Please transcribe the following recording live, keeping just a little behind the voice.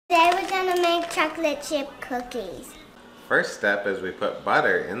Today we're gonna make chocolate chip cookies. First step is we put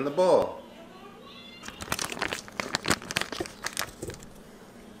butter in the bowl.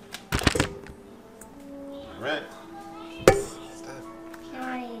 Alright. Now what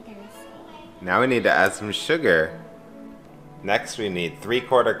are you gonna say? Now we need to add some sugar. Next we need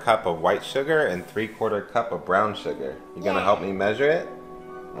 3/4 cup of white sugar and 3/4 cup of brown sugar. You gonna help me measure it?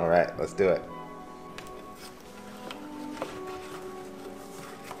 Alright, let's do it.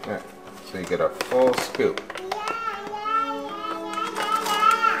 Alright, so you get a full scoop.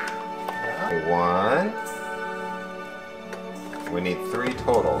 One. We need 3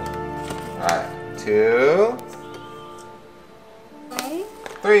 total. Alright, 2. 1,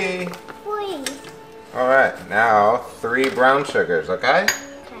 3. 3. Alright, now 3 brown sugars, okay?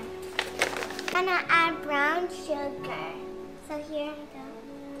 Okay. I'm gonna add brown sugar. So here I go.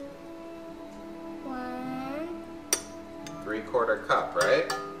 1. 3/4 cup,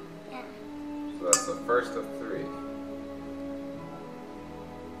 right? Yeah. So that's the first of 3.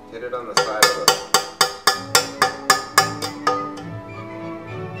 Hit it on the side a little.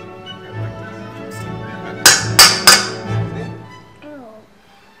 Oh.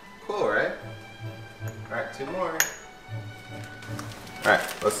 Cool, right? Alright, 2 more.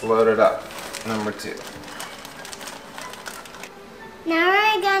 Alright, let's load it up. Number 2. Now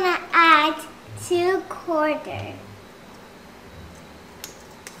we're gonna add 2/4.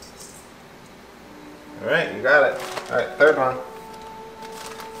 Alright, you got it. Alright, third one.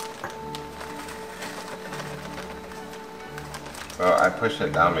 So I push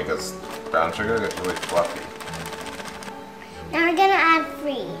it down because brown sugar gets really fluffy. Now we're gonna add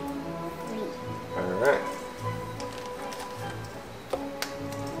 3. Alright.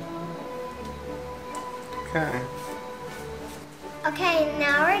 Okay. Okay,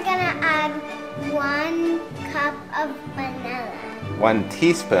 now we're gonna add 1 cup of vanilla. 1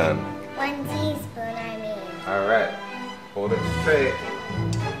 teaspoon. 1 teaspoon, I mean. Alright. Hold it straight.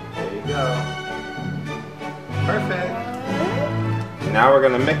 There you go. Perfect. Now we're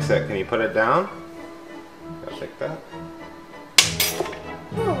gonna mix it. Can you put it down? Gotta shake that.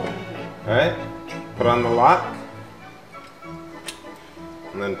 Alright. Put on the lock.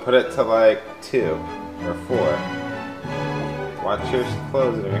 And then put it to like 2 or 4. Watch your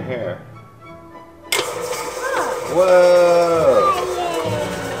clothes and your hair. Whoa!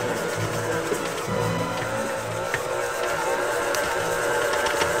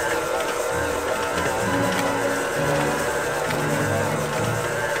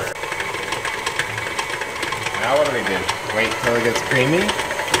 Now what do we do? Wait till it gets creamy?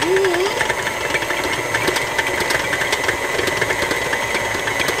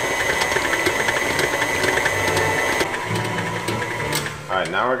 Alright,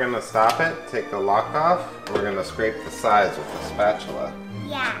 now we're going to stop it, take the lock off, and we're going to scrape the sides with the spatula.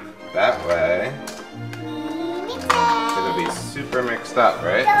 Yeah. That way, Mix it'll be super mixed up,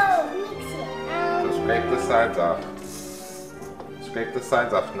 right? So, mix it. So scrape the sides off. Scrape the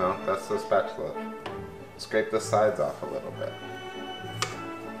sides off. No, that's the spatula. Scrape the sides off a little bit.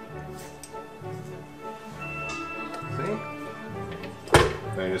 See?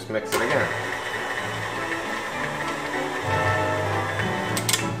 Then you just mix it again.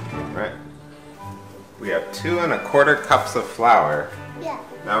 Right. We have 2 1/4 cups of flour. Yeah.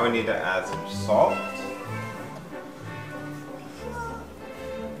 Now we need to add some salt.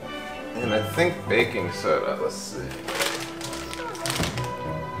 And I think baking soda. Let's see.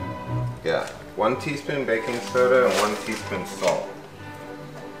 Yeah. 1 teaspoon baking soda and 1 teaspoon salt.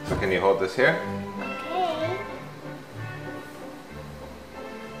 So can you hold this here? Okay.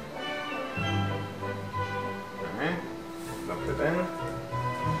 Alright. Dump it in.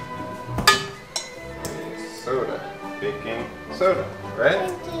 Soda. Baking soda, right?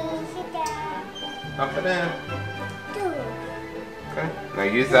 Dump it in. Okay. Now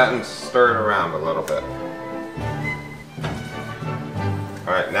use that and stir it around a little bit.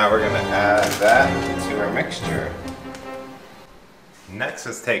 Alright, now we're going to add that to our mixture. Next,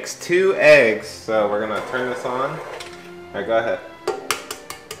 this takes 2 eggs, so we're going to turn this on. Alright, go ahead.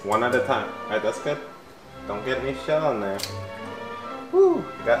 1 at a time. Alright, that's good. Don't get any shell in there. Woo!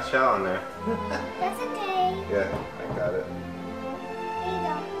 You got shell in there. That's okay. Yeah, I got it. Here you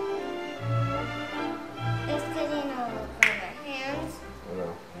go. It's getting all over my hands. I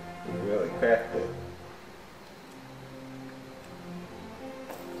know. You really cracked it.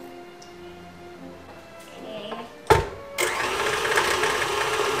 Okay.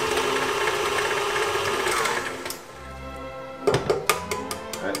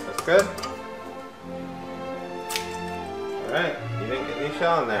 Alright, that's good. Alright, you didn't get any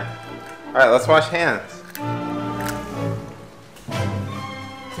shell in there. Alright, let's wash hands.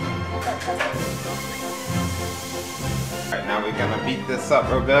 Alright, now we're gonna beat this up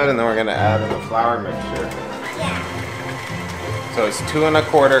real good and then we're gonna add in the flour mixture. Yeah. So it's 2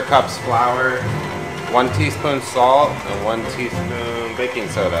 1/4 cups flour, 1 teaspoon salt, and 1 teaspoon baking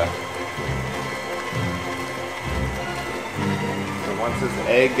soda. So once this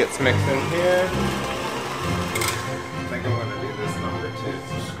egg gets mixed in here, I think I'm gonna do this number too,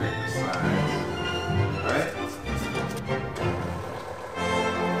 so scrape the sides. Alright?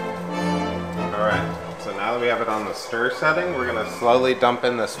 Alright, so now that we have it on the stir setting, we're gonna slowly dump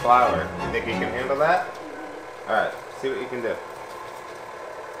in this flour. You think you can handle that? Alright, see what you can do.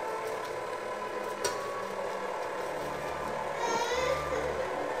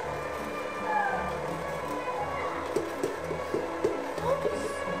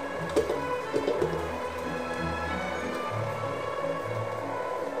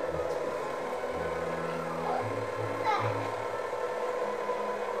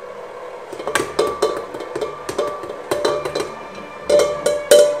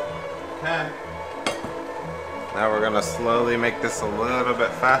 Now we're gonna slowly make this a little bit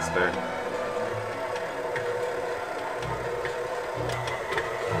faster.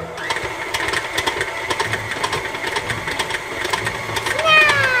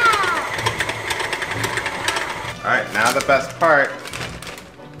 Alright, now the best part.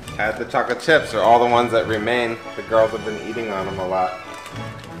 Add the chocolate chips, or all the ones that remain. The girls have been eating on them a lot.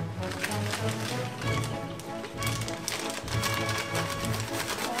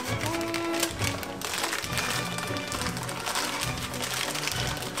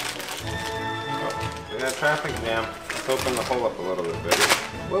 We got traffic jam. Let's open the hole up a little bit bigger.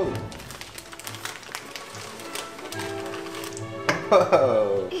 Whoa!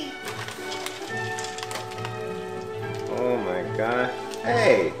 Whoa! Oh my gosh.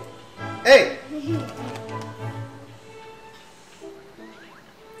 Hey! Hey!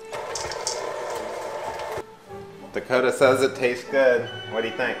 Dakota says it tastes good. What do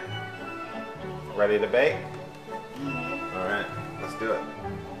you think? Ready to bake? Alright, let's do it.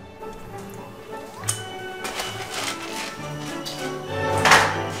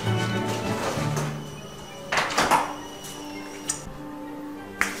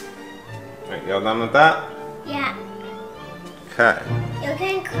 Alright, you all done with that? Yeah. Okay. You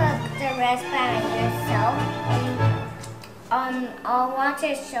can cook the rest by yourself, and I'll watch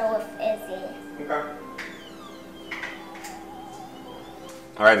a show with Izzy. Okay.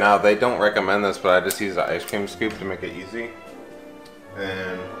 Alright, now they don't recommend this, but I just use an ice cream scoop to make it easy.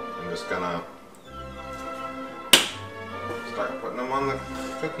 And I'm just gonna start putting them on the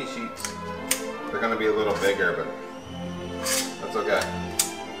cookie sheets. They're gonna be a little bigger, but that's okay.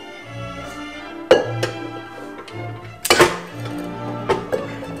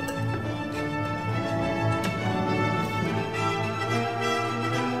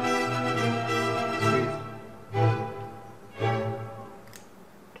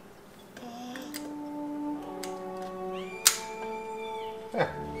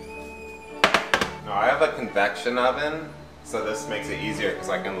 Now I have a convection oven, so this makes it easier because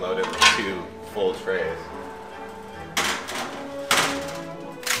I can load it with 2 full trays.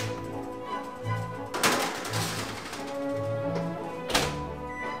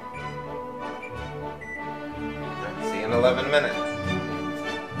 See you in 11 minutes.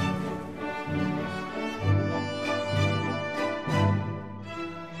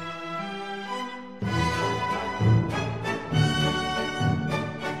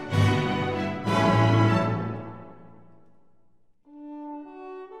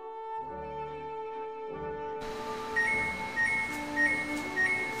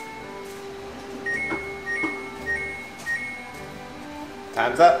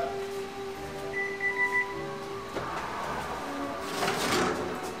 Time's up.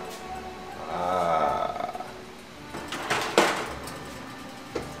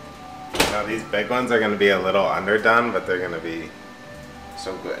 Now these big ones are going to be a little underdone, but they're going to be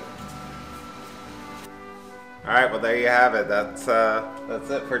so good. Alright, well there you have it. That's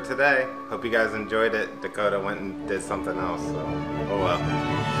it for today. Hope you guys enjoyed it. Dakota went and did something else, so oh well.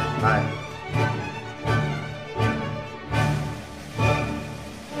 Bye.